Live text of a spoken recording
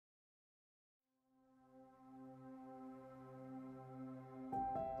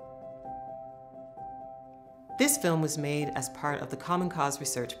This film was made as part of the Common Cause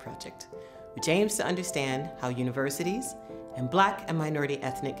Research Project, which aims to understand how universities and Black and minority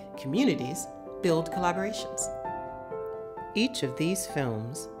ethnic communities build collaborations. Each of these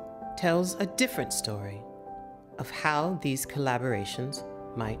films tells a different story of how these collaborations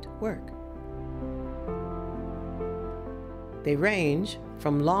might work. They range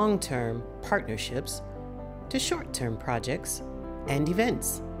from long-term partnerships to short-term projects and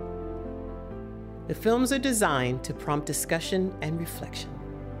events. The films are designed to prompt discussion and reflection.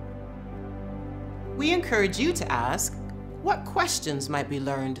 We encourage you to ask, what questions might be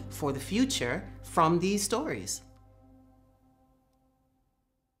learned for the future from these stories?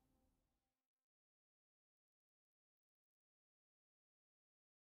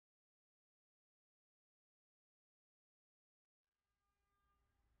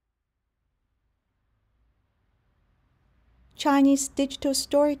 Chinese Digital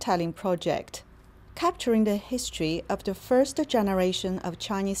Storytelling Project, capturing the history of the first generation of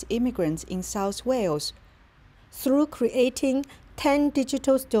Chinese immigrants in South Wales through creating 10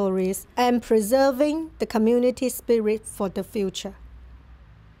 digital stories and preserving the community spirit for the future.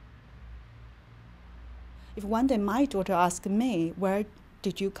 If one day my daughter asked me, where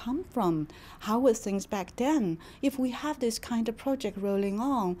did you come from? How were things back then? If we have this kind of project rolling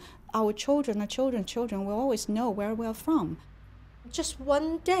on, our children will always know where we're from. Just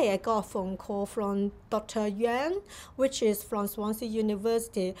one day I got a phone call from Dr. Yuan, which is from Swansea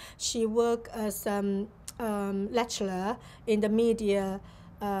University. She worked as lecturer in the media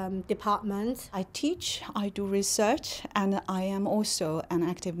department. I teach, I do research, and I am also an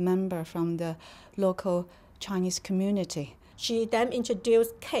active member from the local Chinese community. She then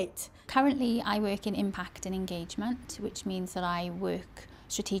introduced Kate. Currently, I work in impact and engagement, which means that I work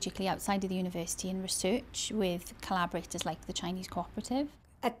strategically outside of the university in research with collaborators like the Chinese Cooperative.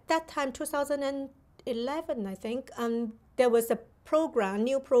 At that time, 2011, I think, there was a program,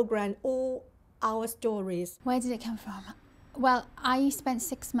 new program, All Our Stories. Where did it come from? Well, I spent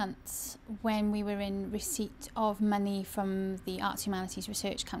 6 months when we were in receipt of money from the Arts Humanities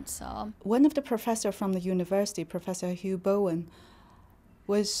Research Council. One of the professors from the university, Professor Hugh Bowen,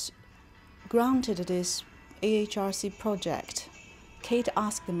 was granted this AHRC project. Kate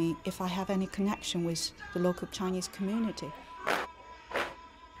asked me if I have any connection with the local Chinese community.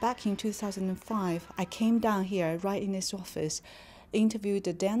 Back in 2005, I came down here right in this office, interviewed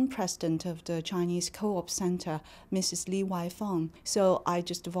the then president of the Chinese Co-op Center, Mrs. Li Waifeng. So I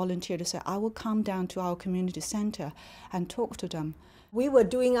just volunteered to say I will come down to our community center and talk to them. We were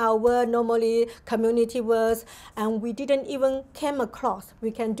doing our work, normally community work, and we didn't even come across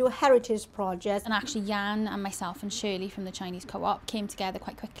we can do heritage projects. And actually Jan and myself and Shirley from the Chinese Co-op came together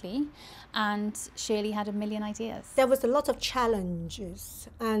quite quickly, and Shirley had a million ideas. There was a lot of challenges,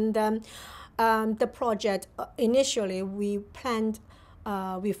 and the project initially we planned,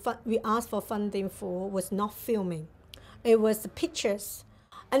 we asked for funding for was not filming. It was pictures.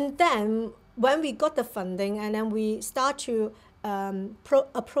 And then when we got the funding and then we start to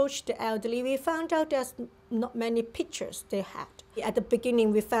approach the elderly, we found out there's not many pictures they had. At the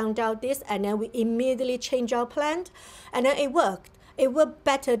beginning we found out this, and then we immediately changed our plan, and then it worked. It worked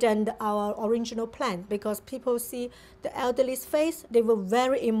better than our original plan because people see the elderly's face, they were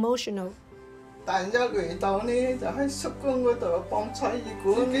very emotional. 但一嚟到呢，就喺叔公嗰度幫洗衣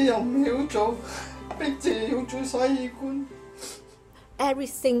館，自己又唔曉做，逼住要做洗衣館。Every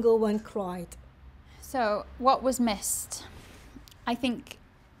single one cried. So what was missed? I think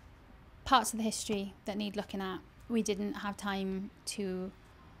parts of the history that need looking at. We didn't have time to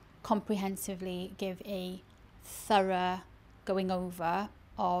comprehensively give a thorough going over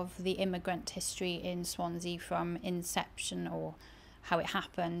of the immigrant history in Swansea from inception or how it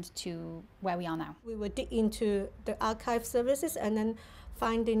happened to where we are now. We would dig into the archive services and then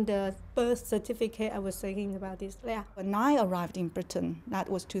finding the birth certificate. I was saying about this. Yeah. When I arrived in Britain, that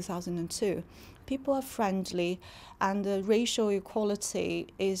was 2002, people are friendly and the racial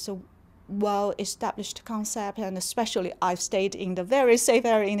equality is a well-established concept, and especially I've stayed in the very safe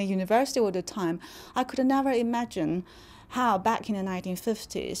area in the university all the time. I could never imagine how back in the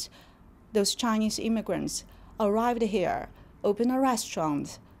 1950s those Chinese immigrants arrived here, opened a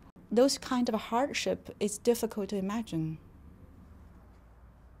restaurant. Those kind of hardship is difficult to imagine.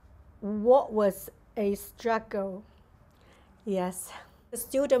 What was a struggle? Yes. The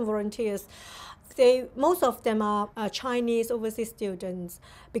student volunteers, most of them are Chinese overseas students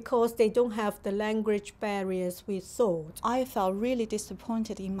because they don't have the language barriers we thought. I felt really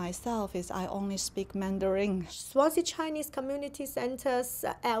disappointed in myself as I only speak Mandarin. Swansea Chinese Community Center's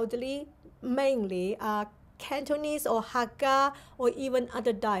elderly mainly are Cantonese or Hakka or even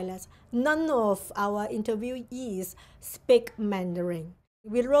other dialects. None of our interviewees speak Mandarin.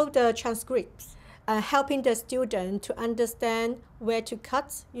 We wrote the transcripts, helping the student to understand where to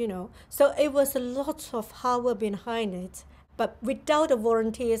cut, So it was a lot of hard work behind it. But without the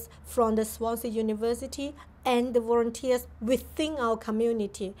volunteers from the Swansea University and the volunteers within our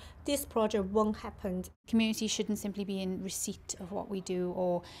community, this project won't happen. Community shouldn't simply be in receipt of what we do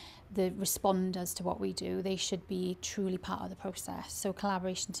or the responders to what we do. They should be truly part of the process. So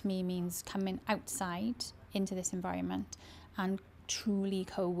collaboration to me means coming outside into this environment and truly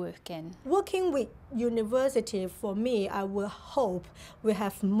co-working. Working with university, for me, I will hope we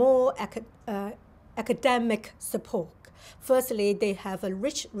have more academic support. Firstly, they have a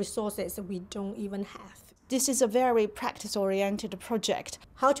rich resources we don't even have. This is a very practice-oriented project.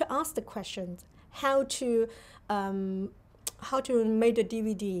 How to ask the questions, how to make the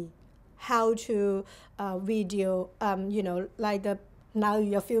DVD, how to video, now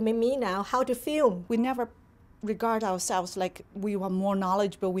you're filming me now, how to film. We never regard ourselves like we are more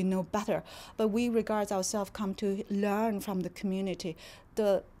knowledgeable, we know better, but we regard ourselves come to learn from the community,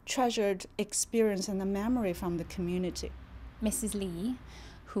 the treasured experience and the memory from the community. Mrs. Lee,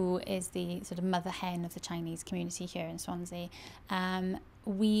 who is the sort of mother hen of the Chinese community here in Swansea,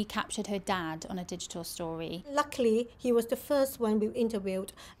 we captured her dad on a digital story. Luckily, he was the first one we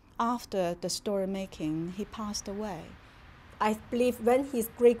interviewed. After the story making, he passed away. I believe when his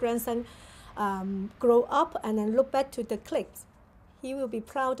great-grandson grow up and then look back to the clips, he will be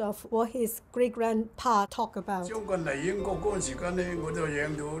proud of what his great-grandpa talk about. 將軍嚟英國嗰陣時間咧，我就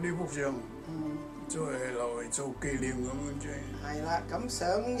影到呢幅相，再留嚟做紀念咁樣啫。係啦，咁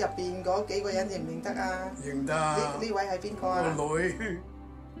相入邊嗰幾個人認唔認得啊？認得。呢位係邊個啊？個女。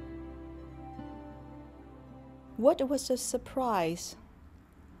What was the surprise?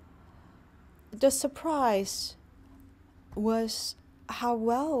 The surprise was how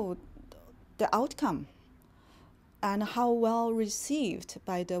well the outcome and how well received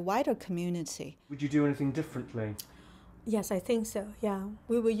by the wider community. Would you do anything differently? Yes, I think so, yeah.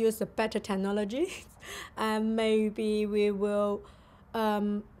 We will use a better technology and maybe we will,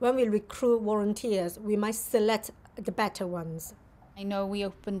 when we recruit volunteers, we might select the better ones. I know we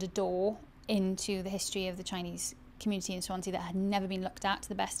opened a door into the history of the Chinese community in Swansea that had never been looked at to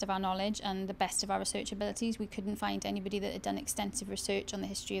the best of our knowledge and the best of our research abilities. We couldn't find anybody that had done extensive research on the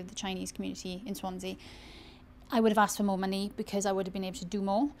history of the Chinese community in Swansea. I would have asked for more money because I would have been able to do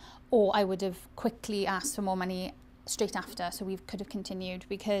more, or I would have quickly asked for more money straight after, so we could have continued,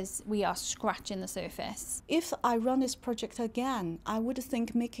 because we are scratching the surface. If I run this project again, I would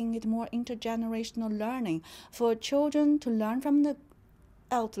think making it more intergenerational learning for children to learn from the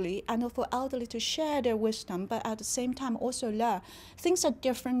elderly and for elderly to share their wisdom, but at the same time also learn. Things are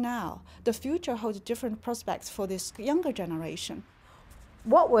different now. The future holds different prospects for this younger generation.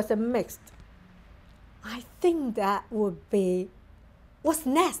 What was a mixed? I think that would be what's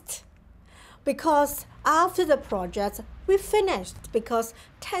next. Because after the project, we finished, because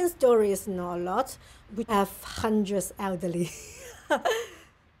 10 stories is not a lot. We have hundreds elderly.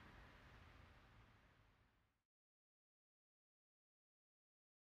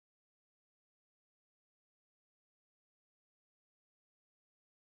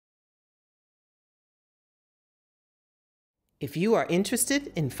 If you are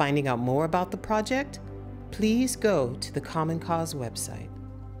interested in finding out more about the project, please go to the Common Cause website.